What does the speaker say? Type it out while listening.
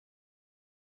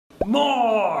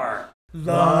more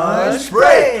Lunch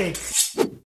break!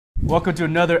 Welcome to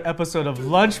another episode of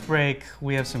Lunch Break.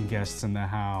 We have some guests in the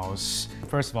house.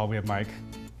 First of all, we have Mike.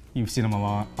 You've seen him a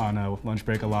lot on Lunch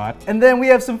Break a lot. And then we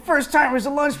have some first timers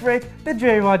at Lunch Break, the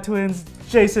JRodTwins,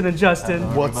 Jason and Justin.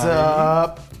 Hello, what's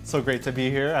up? So great to be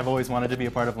here. I've always wanted to be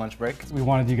a part of Lunch Break. We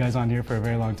wanted you guys on here for a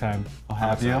very long time. Oh,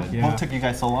 have you? Yeah. What took you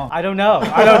guys so long? I don't know.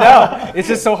 It's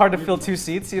just so hard to fill 2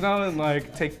 seats, you know, and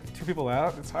like take 2 people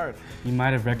out. It's hard. You might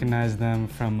have recognized them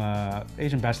from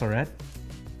Asian Bachelorette.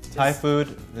 Thai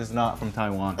food is not from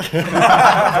Taiwan. That's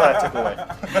what I took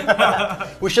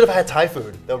away. We should have had Thai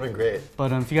food. That would have been great.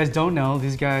 But if you guys don't know,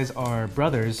 these guys are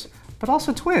brothers, but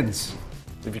also twins.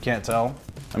 If you can't tell,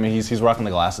 I mean, he's rocking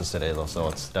the glasses today, though, so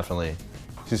it's definitely,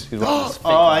 he's rocking his fake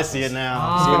Oh, I glasses. see it now.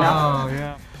 Oh, See it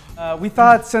now? yeah. We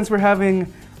thought since we're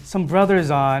having some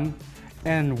brothers on,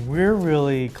 and we're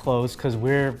really close because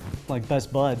we're like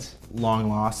best buds. Long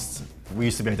lost. We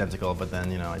used to be identical, but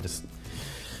then, you know, I just...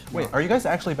 Wait, are you guys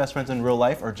actually best friends in real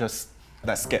life or just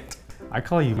that skit? I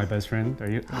call you my best friend. Are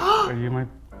you one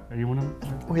of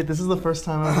them? Wait, this is the first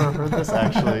time I've ever heard this,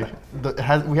 actually.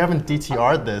 We haven't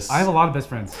DTR'd this. I have a lot of best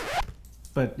friends,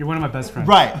 but you're one of my best friends.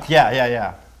 Right,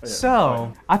 yeah.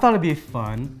 So, I thought it'd be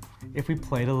fun if we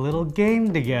played a little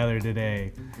game together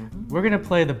today. We're gonna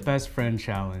play the best friend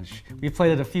challenge. We've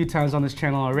played it a few times on this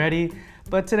channel already,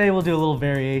 but today we'll do a little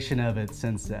variation of it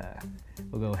since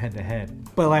we'll go head to head.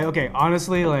 But like, okay,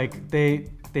 honestly, like they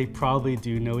probably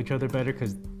do know each other better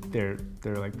because they're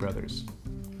like brothers.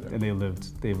 And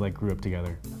they like grew up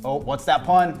together. Oh, what's that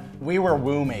pun? We were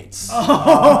roommates. So,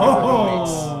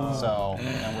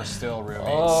 and we're still roommates.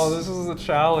 Oh, this is a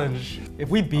challenge. If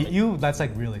we beat you, that's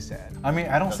like really sad. I mean,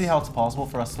 I don't see how it's possible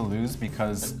for us to lose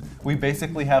because we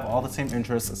basically have all the same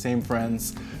interests, same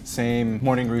friends, same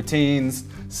morning routines,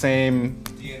 same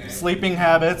sleeping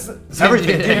habits,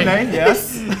 everything. DNA,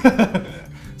 yes.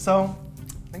 So,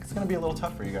 I think it's gonna be a little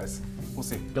tough for you guys. We'll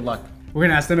see. Good luck. We're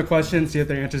gonna ask them a question, see if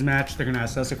their answers match. They're gonna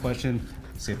ask us a question,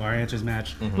 see if our answers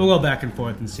match. We'll go back and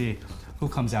forth and see who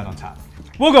comes out on top.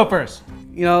 We'll go first.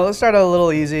 You know, let's start out a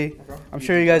little easy. I'm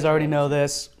sure you guys already know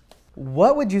this.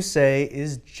 What would you say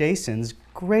is Jason's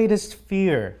greatest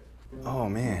fear? Oh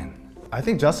man, I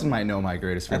think Justin might know my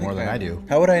greatest fear more than I do.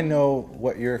 How would I know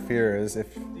what your fear is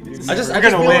if... I just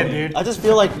gonna feel win, like, dude. I just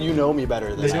feel like you know me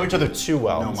better than They know each other too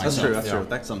well. No, That's myself, true. yeah.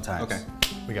 That's sometimes. Okay.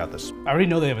 We got this. I already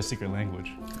know they have a secret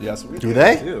language. Yes, we Do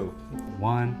they? do.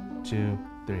 1, 2,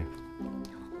 3.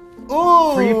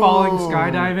 Ooh! Free falling,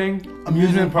 skydiving,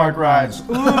 amusement park rides.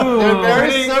 Ooh, They're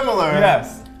very similar.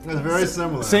 Yes. It's very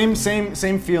similar.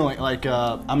 Same feeling. Like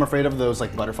I'm afraid of those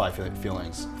like butterfly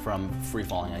feelings from free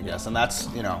falling, I guess, and that's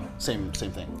same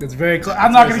thing. It's very close.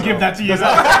 I'm not gonna give that to you.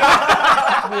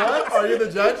 What? Are you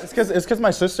the judge? It's because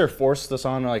my sister forced us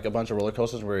on like a bunch of roller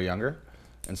coasters when we were younger,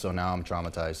 and so now I'm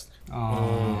traumatized.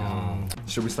 Oh.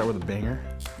 Should we start with a banger?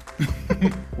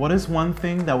 What is one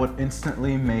thing that would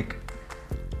instantly make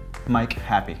Mike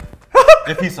happy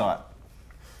if he saw it?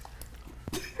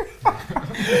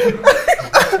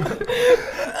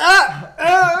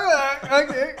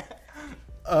 Okay.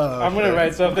 I'm gonna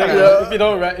write something. If you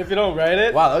don't write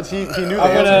it, Wow, he knew the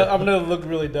answer. I'm gonna look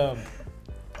really dumb.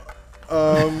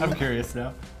 I'm curious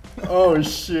now. Oh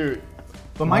shoot.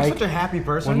 But Mike's such a happy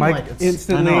person. When Mike like, it's,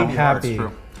 instantly I know, happy.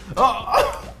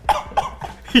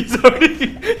 it's true.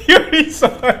 He already saw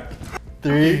it.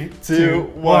 3, 2,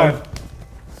 1.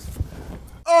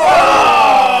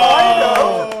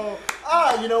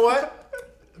 You know what?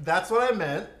 That's what I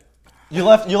meant. You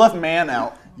left man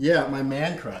out. Yeah, my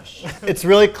man crush. It's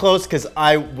really close because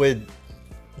I would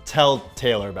tell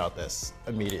Taylor about this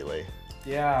immediately.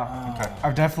 Yeah. Okay.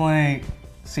 I've definitely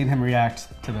seen him react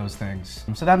to those things.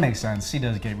 So that makes sense. He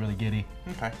does get really giddy.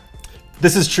 Okay.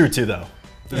 This is true too, though.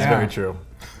 This is Yeah. very true.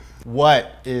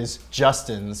 What is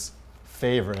Justin's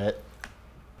favorite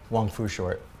Wong Fu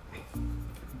short?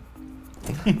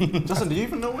 Justin, do you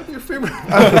even know what your favorite?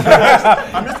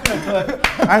 I'm just gonna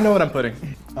put. I know what I'm putting.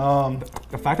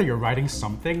 The fact that you're writing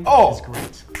something Oh. is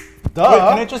great. Wait,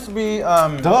 can it just be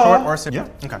short or simple?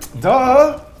 Yeah. Okay.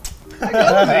 Duh.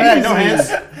 Hey, no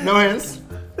hands. No hands.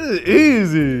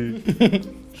 Easy.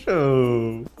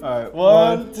 Show. All right.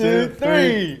 1, 2,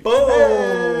 3. Boom.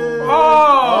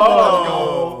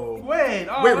 Oh! Wait.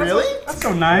 Oh, Wait, really? That's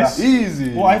so nice.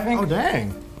 Easy. Well, I think. Oh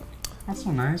dang. That's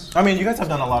so nice. I mean, you guys have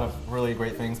done a lot of really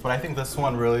great things, but I think this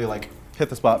one really like hit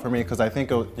the spot for me because I think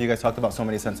you guys talked about so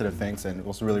many sensitive things and it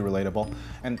was really relatable.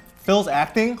 And Phil's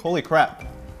acting, holy crap.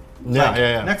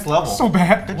 Yeah. Next level. So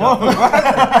bad. Whoa.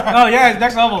 Oh yeah,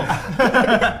 next level.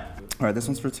 All right, this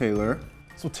one's for Taylor.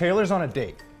 So Taylor's on a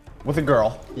date with a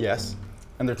girl, Yes.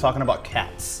 and they're talking about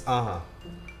cats. Uh-huh.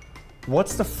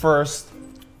 What's the first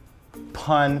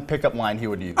pun pickup line he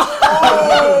would use? Here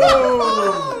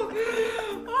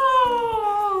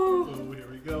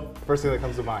we go. First thing that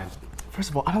comes to mind. First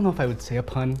of all, I don't know if I would say a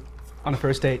pun on a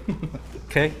first date.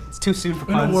 Okay? It's too soon for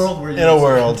puns. In a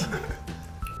world.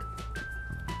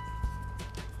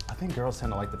 I think girls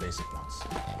tend to like the basic ones.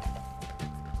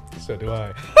 So do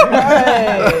I.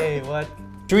 Hey, what?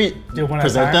 Should we Do one at a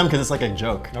present time? them? Because it's like a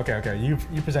joke. Okay. You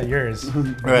present yours.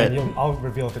 Right. And I'll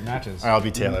reveal if it matches. All right, I'll be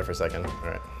Taylor for a second. All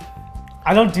right.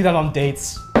 I don't do that on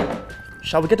dates.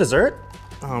 Shall we get dessert?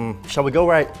 Shall we go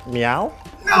right meow?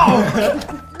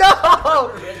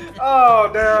 Oh,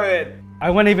 damn it. I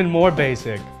went even more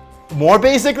basic. More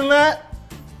basic than that?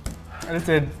 I just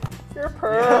said, you're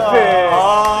perfect.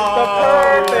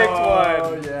 The perfect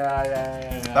one.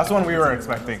 That's one we were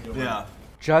expecting. Yeah.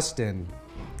 Justin,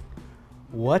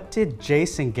 what did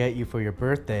Jason get you for your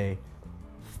birthday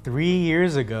 3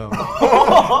 years ago?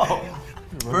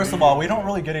 First of all, we don't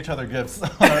really get each other gifts on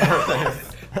our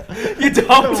birthdays. You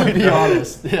don't. To be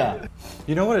honest. Yeah.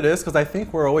 You know what it is? Because I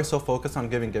think we're always so focused on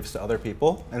giving gifts to other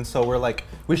people. And so we're like,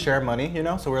 we share money, you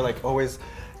know? So we're like always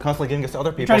constantly giving gifts to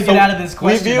other people. trying to So get out of this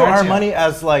question, we view aren't our you? money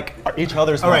as like each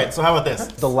other's All money. right, so how about this?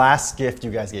 The last gift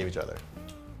you guys gave each other.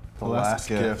 The last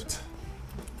gift.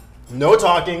 No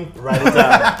talking, write it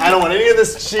down. I don't want any of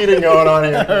this cheating going on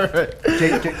here.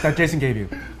 That Jason gave you.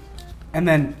 And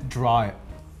then draw it.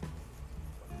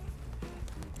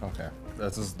 Okay.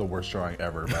 This is the worst drawing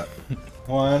ever, but.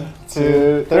 1,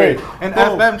 2, 3. An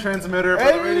FM transmitter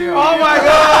for the radio. Oh my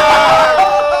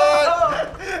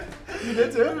god! You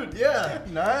did too? Yeah.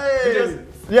 Nice.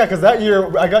 Yeah, because that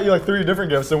year I got you like 3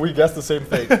 different gifts and we guessed the same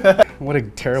thing. What a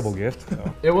terrible gift.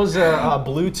 It was a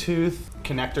Bluetooth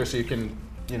connector so you can,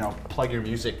 you know, plug your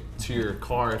music to your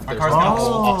car if Our there's car's no not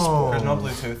aux. There's no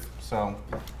Bluetooth, so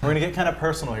we're gonna get kind of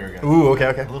personal here, guys. Ooh, okay,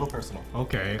 okay. A little personal.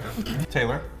 Okay.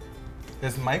 Taylor,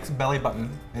 is Mike's belly button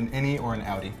an innie or an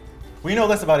outie? We know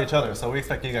this about each other, so we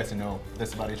expect you guys to know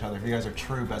this about each other. You guys are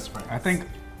true best friends. I think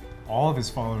all of his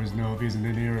followers know if he's an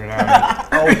idiot or an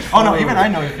outie. Oh no, even I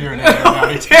know if you're an innie or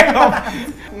an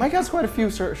outie. Mike has quite a few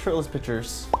shirtless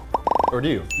pictures. Or do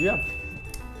you? Yeah.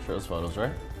 Shirtless photos,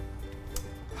 right?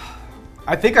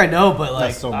 I think I know, but like,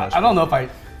 That's so much. I don't know if I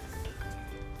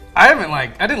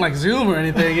didn't like Zoom or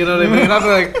anything, you know what I mean? I'd be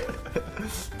like,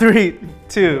 3,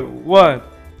 2, 1.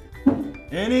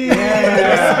 Innie.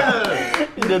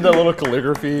 He did that little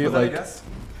calligraphy, like.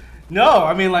 No,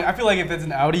 I mean, like, I feel like if it's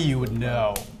an outie, you would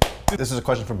know. This is a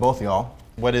question for both of y'all.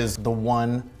 What is the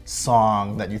one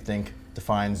song that you think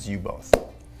defines you both?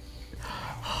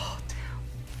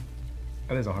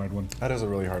 That is a hard one. That is a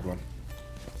really hard one.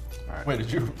 Wait, did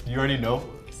you already know?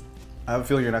 I have a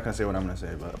feeling you're not gonna say what I'm gonna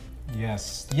say, but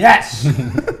Yes. Yes!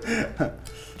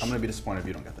 I'm gonna be disappointed if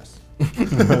you don't get this.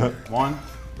 1,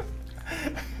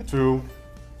 2,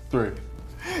 3.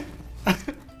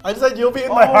 I just said you'll be in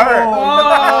my heart.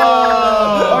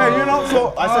 Okay, you know,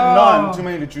 so I said none, too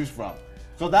many to choose from.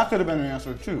 So that could have been an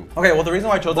answer too. okay. Well, the reason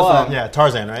why I chose this song, Yeah,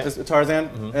 Tarzan, right? is Tarzan,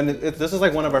 and this is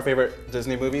like one of our favorite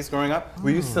Disney movies growing up.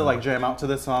 We used to like jam out to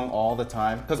this song all the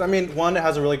time because I mean, one, it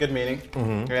has a really good meaning,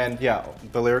 and yeah,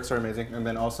 the lyrics are amazing, and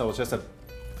then also it's just a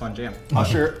fun jam.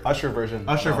 Usher version.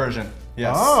 Usher version,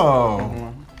 yes.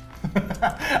 Oh.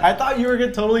 I thought you were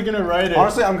totally gonna write it.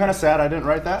 Honestly, I'm kind of sad I didn't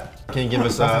write that. Can you give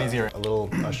us That's an easier. a little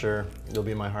Usher, You'll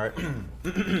Be in My Heart?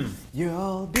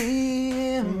 You'll be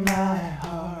in my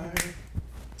heart.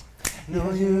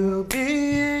 No, you'll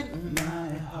be in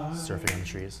my heart. Surfing on the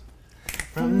trees.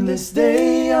 From this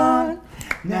day on,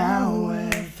 now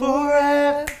and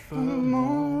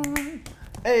forevermore.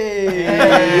 Hey!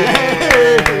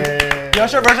 The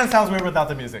Usher version sounds weird without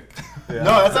the music. No,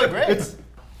 that's not great.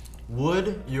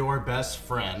 Would your best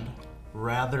friend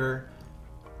rather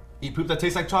eat poop that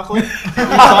tastes like chocolate or eat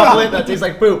chocolate that tastes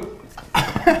like poop?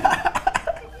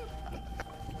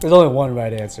 There's only one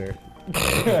right answer.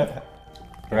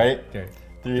 Right? Okay.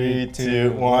 3,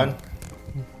 2, 1.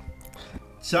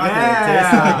 Chocolate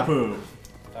tastes like poop.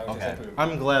 Okay.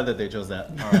 I'm glad that they chose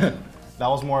that. That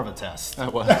was more of a test.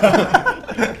 That was.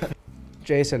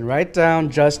 Jason, write down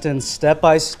Justin's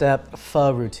step-by-step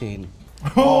pho routine.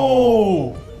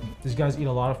 Oh! These guys eat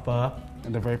a lot of pho,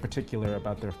 and they're very particular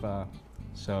about their pho.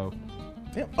 So,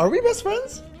 Yeah, are we best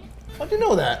friends? How'd you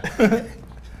know that?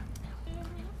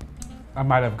 I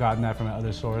might have gotten that from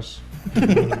another source.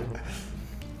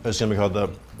 It's gonna be called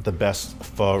the Best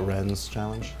Pho Rens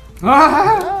Challenge.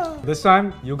 This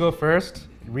time, you'll go first,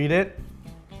 read it,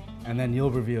 and then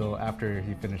you'll reveal after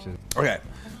he finishes. Okay,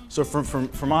 so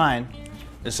for mine,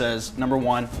 it says number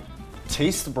 1,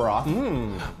 taste the broth.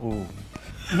 Ooh.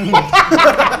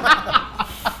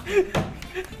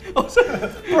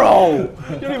 Bro,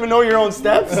 you don't even know your own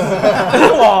steps?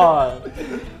 Come on.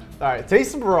 All right,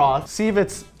 taste the broth. See if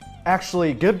it's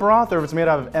actually good broth or if it's made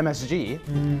out of MSG.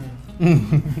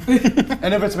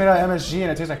 And if it's made out of MSG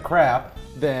and it tastes like crap,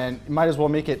 then you might as well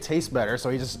make it taste better. So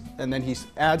and then he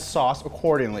adds sauce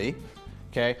accordingly.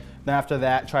 Okay. Then after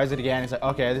that, tries it again. He's like,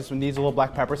 okay, this one needs a little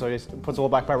black pepper, so he just puts a little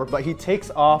black pepper. But he takes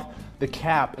off the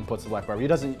cap and puts the black pepper. He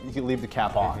doesn't leave the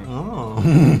cap on. Oh.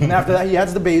 And after that, he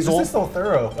adds the basil. This is so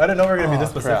thorough. I didn't know we were gonna be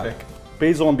this specific. Crap.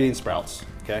 Basil and bean sprouts.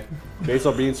 Okay.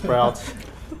 Basil, bean sprouts.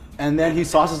 And then he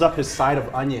sauces up his side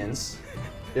of onions.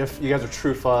 If you guys are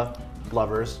true pho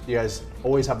lovers, you guys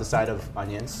always have the side of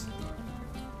onions.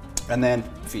 And then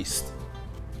feast.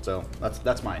 So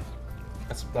that's mine.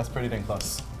 That's pretty dang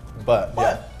close. But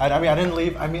yeah, I mean, I didn't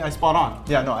leave. I mean, I spot on.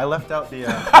 Yeah, no, I left out the.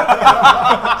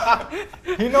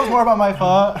 He knows more about my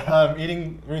pho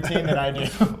eating routine than I do.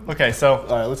 Okay, so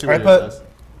All right, let's see what it says.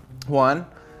 1,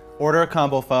 order a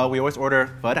combo pho. We always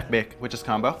order pho đặc biệt, which is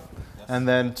combo, and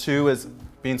then 2 is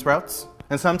bean sprouts.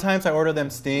 And sometimes I order them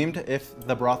steamed if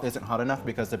the broth isn't hot enough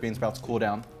because the bean sprouts cool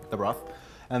down the broth.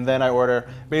 And then I order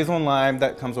basil and lime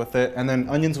that comes with it, and then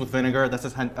onions with vinegar.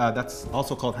 That's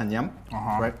also called hanyam,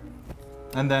 right?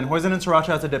 And then hoisin and sriracha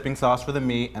as a dipping sauce for the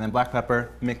meat, and then black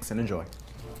pepper, mix and enjoy.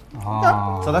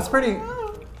 Oh. So that's pretty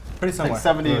similar. Like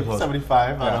 70,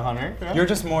 75 out Yeah. of 100. Yeah. You were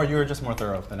just more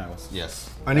thorough than I was. Yes.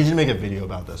 I need you to make a video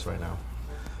about this right now.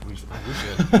 We should.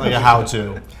 Like a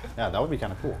how-to. Yeah, that would be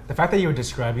kind of cool. The fact that you were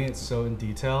describing it so in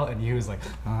detail, and he was like,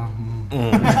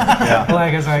 Yeah.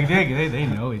 like it's like they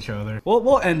know each other.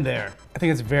 We'll end there. I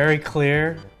think it's very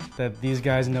clear that these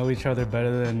guys know each other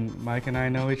better than Mike and I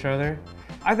know each other.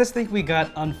 I just think we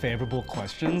got unfavorable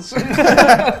questions.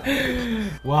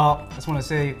 Well, I just want to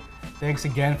say thanks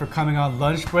again for coming on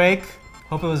lunch break.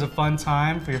 Hope it was a fun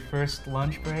time for your first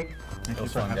lunch break. Thank you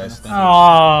for having us.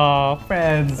 Oh,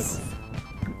 friends.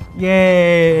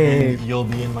 Yay. You'll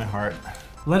be in my heart.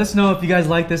 Let us know if you guys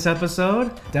like this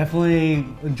episode. Definitely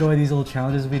enjoy these little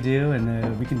challenges we do,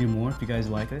 and we can do more if you guys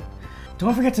like it.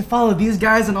 Don't forget to follow these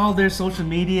guys on all their social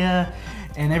media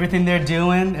and everything they're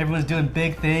doing. Everyone's doing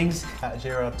big things. At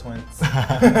JRodTwins.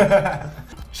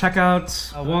 Check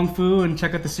out Wong Fu and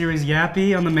check out the series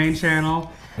Yappy on the main channel.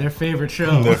 Their favorite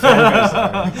show.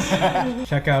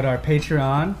 Check out our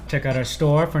Patreon. Check out our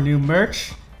store for new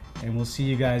merch. And we'll see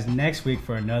you guys next week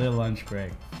for another lunch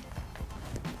break.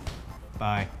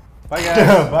 Bye. Bye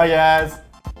guys. Bye, guys.